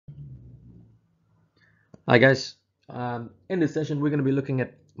Hi guys, in this session we're going to be looking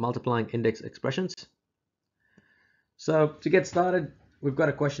at multiplying index expressions. So to get started, we've got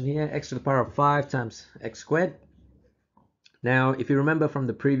a question here, x to the power of 5 times x squared. Now if you remember from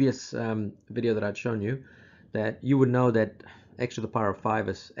the previous video that I'd shown you, that you would know that x to the power of 5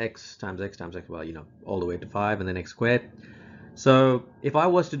 is x times x times x, well, you know, all the way to 5 and then x squared. So if I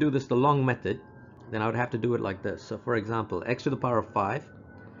was to do this the long method, then I would have to do it like this. So for example, x to the power of 5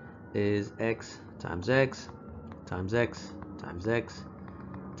 is x times x times x times x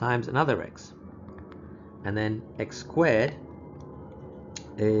times another x, and then x squared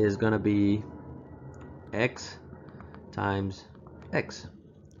is going to be x times x.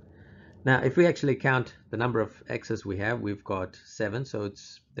 Now if we actually count the number of x's we have, we've got 7, so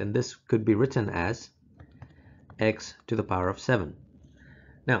then this could be written as x to the power of 7.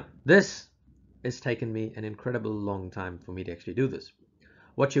 Now this has taken me an incredible long time for me to actually do this.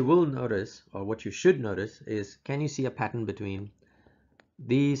 What you will notice, or what you should notice, is can you see a pattern between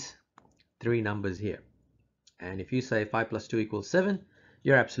these three numbers here? And if you say 5 plus 2 equals 7,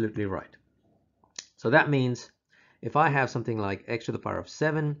 you're absolutely right. So that means if I have something like x to the power of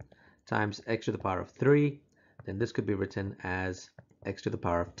 7 times x to the power of 3, then this could be written as x to the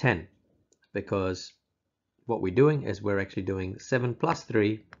power of 10, because what we're doing is we're actually doing 7 plus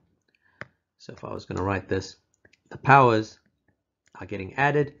 3. So if I was going to write this, the powers are getting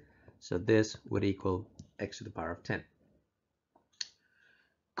added, so this would equal x to the power of 10.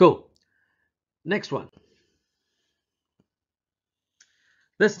 Cool. Next one.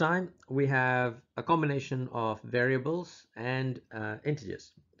 This time we have a combination of variables and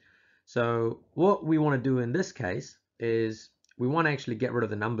integers. So what we want to do in this case is we want to actually get rid of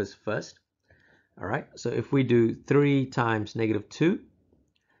the numbers first. All right, so if we do 3 times negative 2,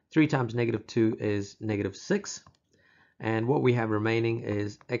 3 times negative 2 is negative 6. And what we have remaining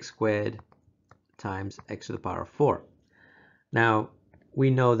is x squared times x to the power of 4. Now, we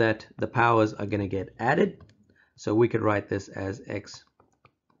know that the powers are going to get added, so we could write this as x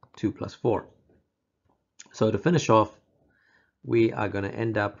 2 plus 4. So to finish off, we are going to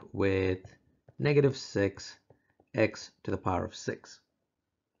end up with negative 6 x to the power of 6.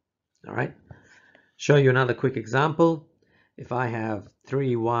 All right. Show you another quick example. If I have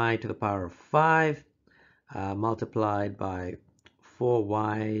 3y to the power of 5 multiplied by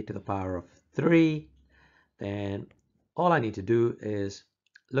 4y to the power of 3, then all I need to do is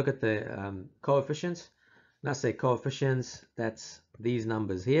look at the coefficients. When I say coefficients, that's these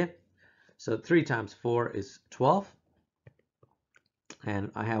numbers here. So 3 times 4 is 12.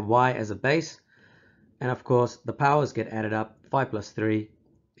 And I have y as a base. And of course, the powers get added up. 5 plus 3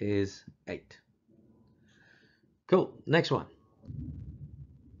 is 8. Cool. Next one.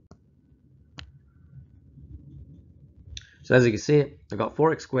 So as you can see, I got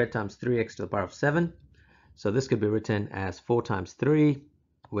 4x squared times 3x to the power of 7. So this could be written as 4 times 3,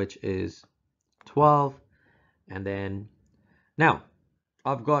 which is 12. And then, now,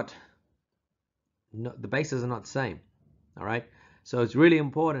 I've got, the bases are not the same. All right. So it's really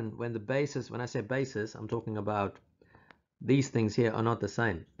important when the bases, when I say bases, I'm talking about these things here are not the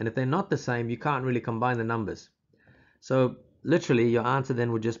same. And if they're not the same, you can't really combine the numbers. So literally your answer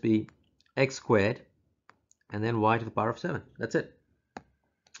then would just be x squared and then y to the power of 7. That's it.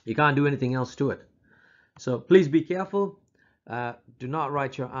 You can't do anything else to it. So please be careful. Do not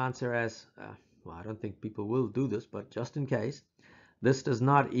write your answer as, well, I don't think people will do this, but just in case, this does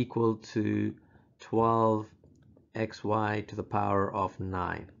not equal to 12xy to the power of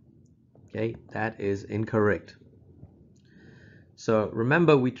 9. Okay, that is incorrect. So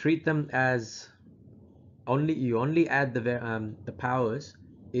remember, we treat them as you only add the powers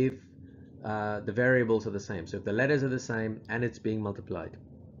if the variables are the same. So if the letters are the same and it's being multiplied.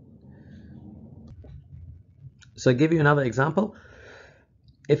 So I'll give you another example.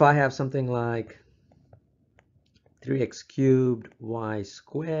 If I have something like 3x cubed y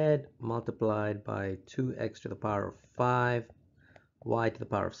squared multiplied by 2x to the power of 5 y to the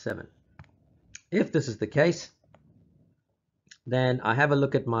power of 7. If this is the case, then I have a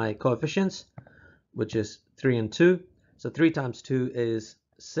look at my coefficients, which is 3 and 2. So 3 times 2 is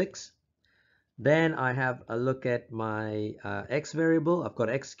 6. Then I have a look at my x variable. I've got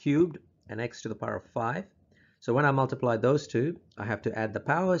x cubed and x to the power of 5. So when I multiply those two, I have to add the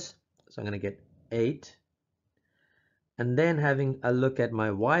powers. So I'm going to get 8. And then having a look at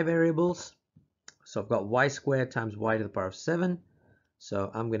my y variables. So I've got y squared times y to the power of 7. So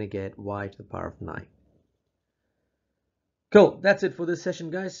I'm going to get y to the power of 9. Cool. That's it for this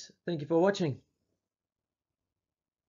session, guys. Thank you for watching.